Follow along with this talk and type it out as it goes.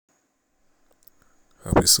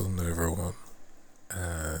Happy Sunday, everyone.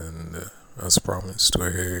 And as promised,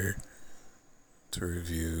 we're here to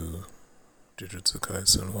review Jujutsu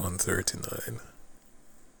Kaisen 139.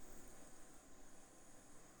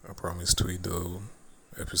 I promised we do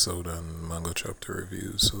episode and manga chapter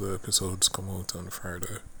reviews, so the episodes come out on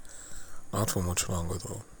Friday. Not for much longer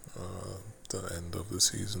though. The end of the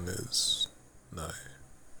season is nigh,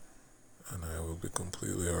 and I will be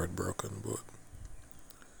completely heartbroken, but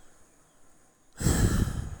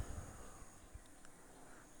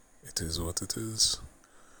it is what it is.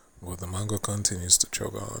 But the manga continues to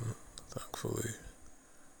chug on, thankfully.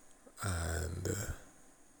 And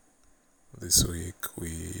this week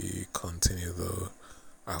we continue the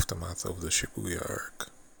aftermath of the Shibuya arc.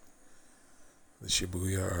 The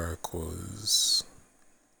Shibuya arc was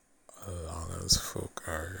a long as fuck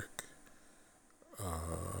arc,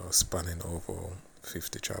 spanning over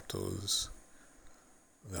 50 chapters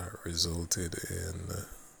that resulted in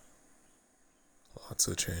lots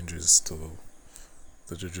of changes to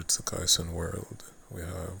the Jujutsu Kaisen world. We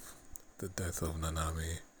have the death of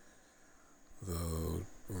Nanami, the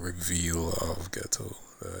reveal of Geto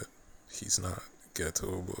that he's not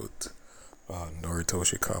Geto but Naruto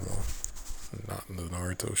Shikamo. Not the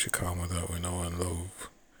Naruto Shikamo that we know and love,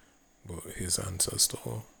 but his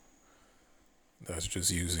ancestor that's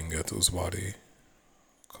just using Geto's body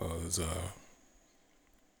because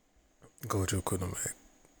Gojo couldn't make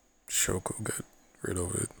Shoko get rid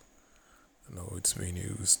of it. Now it's being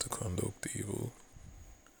used to conduct evil.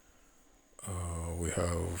 We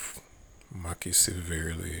have Maki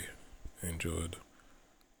severely injured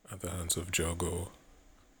at the hands of Jogo.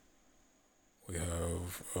 We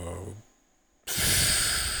have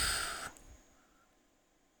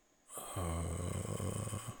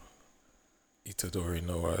Itadori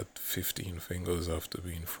now at 15 fingers after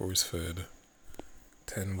being force fed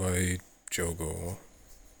 10 by Jogo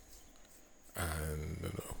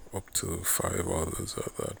and up to 5 others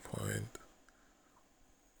at that point.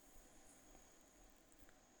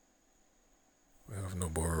 We have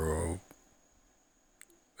Noboro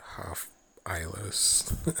half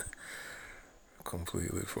eyeless,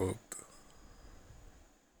 completely fucked.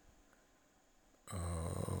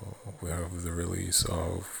 We have the release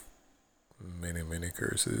of many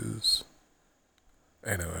curses.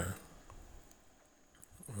 Anyway,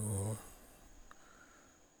 well,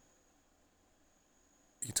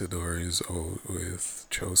 Itadori is out with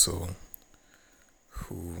Choso,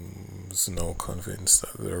 who's now convinced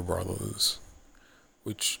that they're brothers,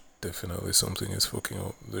 which definitely something is fucking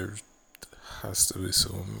up. There has to be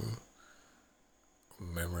some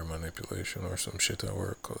memory manipulation or some shit at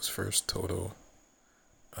work, cause first Toto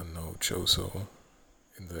and now Choso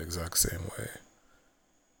in the exact same way.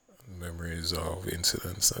 Memories of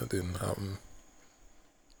incidents that didn't happen.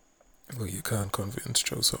 Well, you can't convince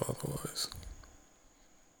Choso otherwise.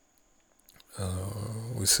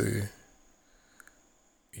 We see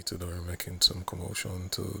Itadori making some commotion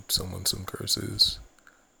to summon some curses,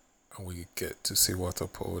 and we get to see what a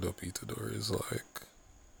powered up Itadori is like.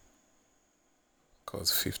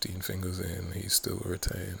 Cause 15 fingers in, he still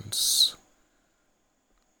retains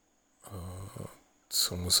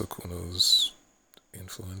Sukuno's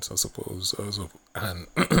influence, I suppose, and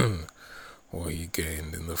what he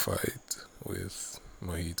gained in the fight with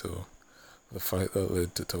Mahito. The fight that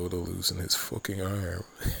led to Toto losing his fucking arm.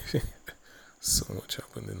 So much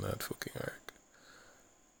happened in that fucking arc.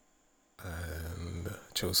 And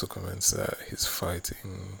Choso comments that his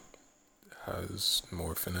fighting has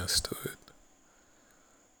more finesse to it.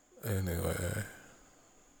 Anyway,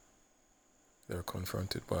 they're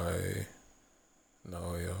confronted by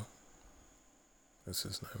Naoya. That's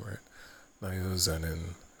his name, right? Naoya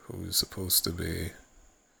Zenin, who's supposed to be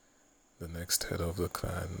the next head of the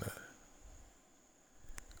clan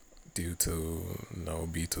due to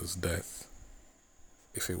Naobito's death.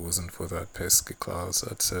 If it wasn't for that pesky clause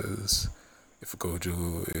that says if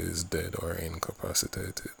Gojo is dead or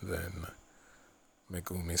incapacitated, then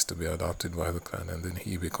Megumi is to be adopted by the clan and then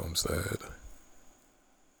he becomes the head.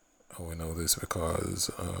 And we know this because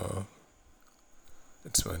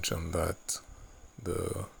it's mentioned that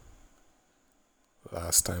the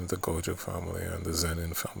last time the Gojo family and the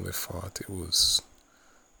Zenin family fought, it was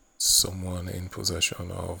someone in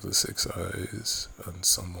possession of the Six Eyes and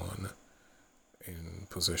someone in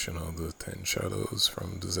possession of the 10 Shadows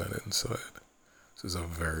from the Zenin side. This is a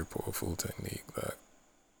very powerful technique that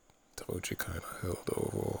Toji kind of held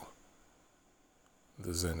over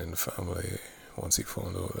the Zenin family once he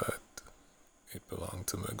found out that it belonged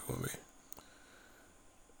to Megumi.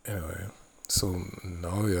 Anyway, so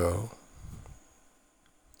Naoya,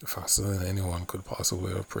 faster than anyone could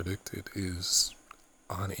possibly have predicted, is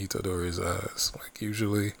on Itadori's ass. Like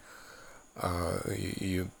usually,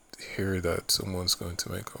 you hear that someone's going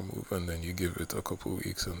to make a move, and then you give it a couple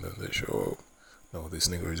weeks, and then they show up. No, this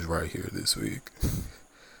nigga is right here this week.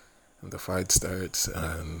 And the fight starts,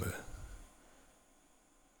 and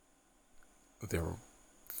they're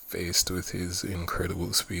faced with his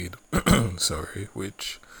incredible speed. Sorry,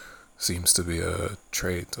 which seems to be a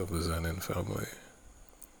trait of the Zenin family,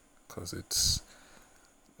 because it's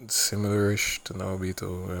similar-ish to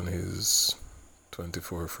Naobito and his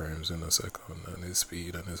 24 frames in a second, and his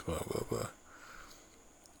speed and his blah blah blah.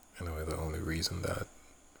 Anyway, the only reason that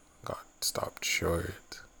got stopped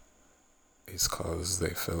short is cause they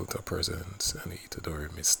felt a presence and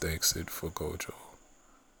Itadori mistakes it for Gojo.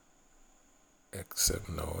 Except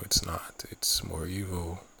no, it's not. It's more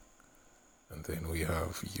evil. And then we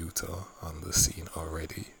have Yuta on the scene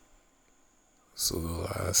already. So the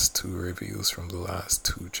last two reveals from the last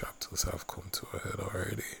two chapters have come to a head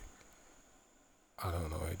already. I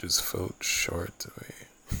don't know, it just felt short to me.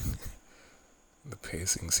 The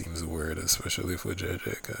pacing seems weird, especially for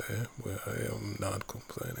JJK, but I am not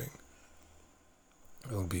complaining.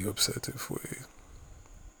 I'll be upset if we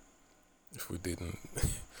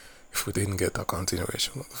didn't get a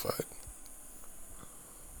continuation of the fight.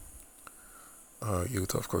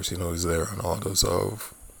 Yuta, of course, is there on orders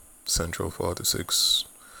of Central 46,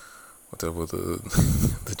 whatever the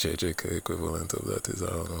the JJK equivalent of that is. I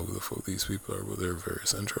don't know who the fuck these people are, but they're very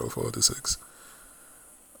Central 46.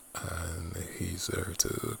 And he's there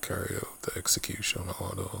to carry out the execution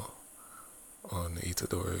order on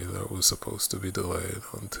Itadori that was supposed to be delayed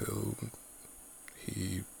until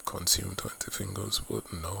he consumed 20 fingers,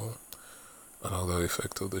 but no. Another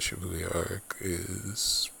effect of the Shibuya arc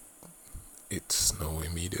is it's no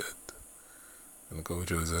immediate. And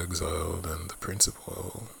Gojo is exiled, and the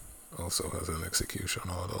principal also has an execution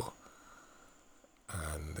order.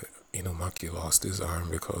 And Inumaki lost his arm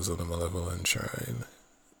because of the Malevolent Shrine.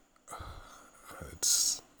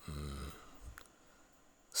 It's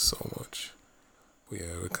so much. But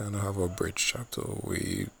yeah, we kind of have a bridge chapter.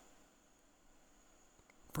 We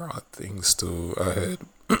brought things to a head,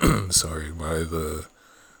 by the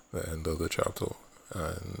end of the chapter.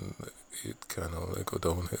 And it kind of like go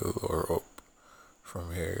downhill or up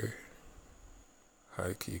from here.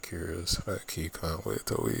 High key curious, high key can't wait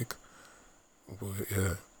a week. But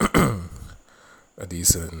yeah, a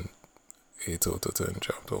decent 8 out of 10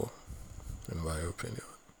 chapter, in my opinion.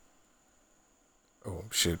 Oh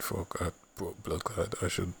shit, fuck, blood clot. I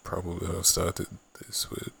should probably have started this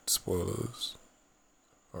with spoilers,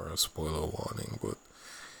 or a spoiler warning, but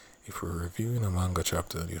if we're reviewing a manga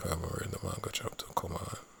chapter and you haven't read the manga chapter, come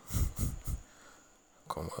on.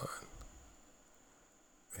 Come on.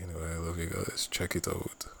 Anyway, I love you guys. Check it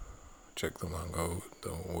out. Check the manga out.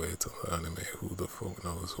 Don't wait till the anime. Who the fuck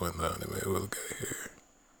knows when the anime will get here.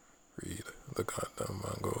 Read the goddamn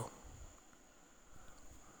manga.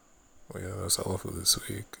 Well, yeah, that's all for this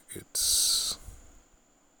week. It's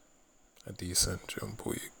a decent jump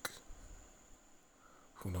week.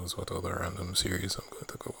 Who knows what other random series I'm going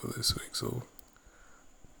to cover this week, so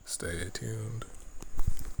stay tuned.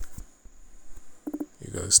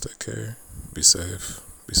 You guys take care. Be safe.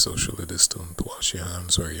 Be socially distant. Wash your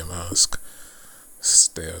hands. Wear your mask.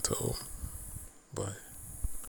 Stay at home. Bye.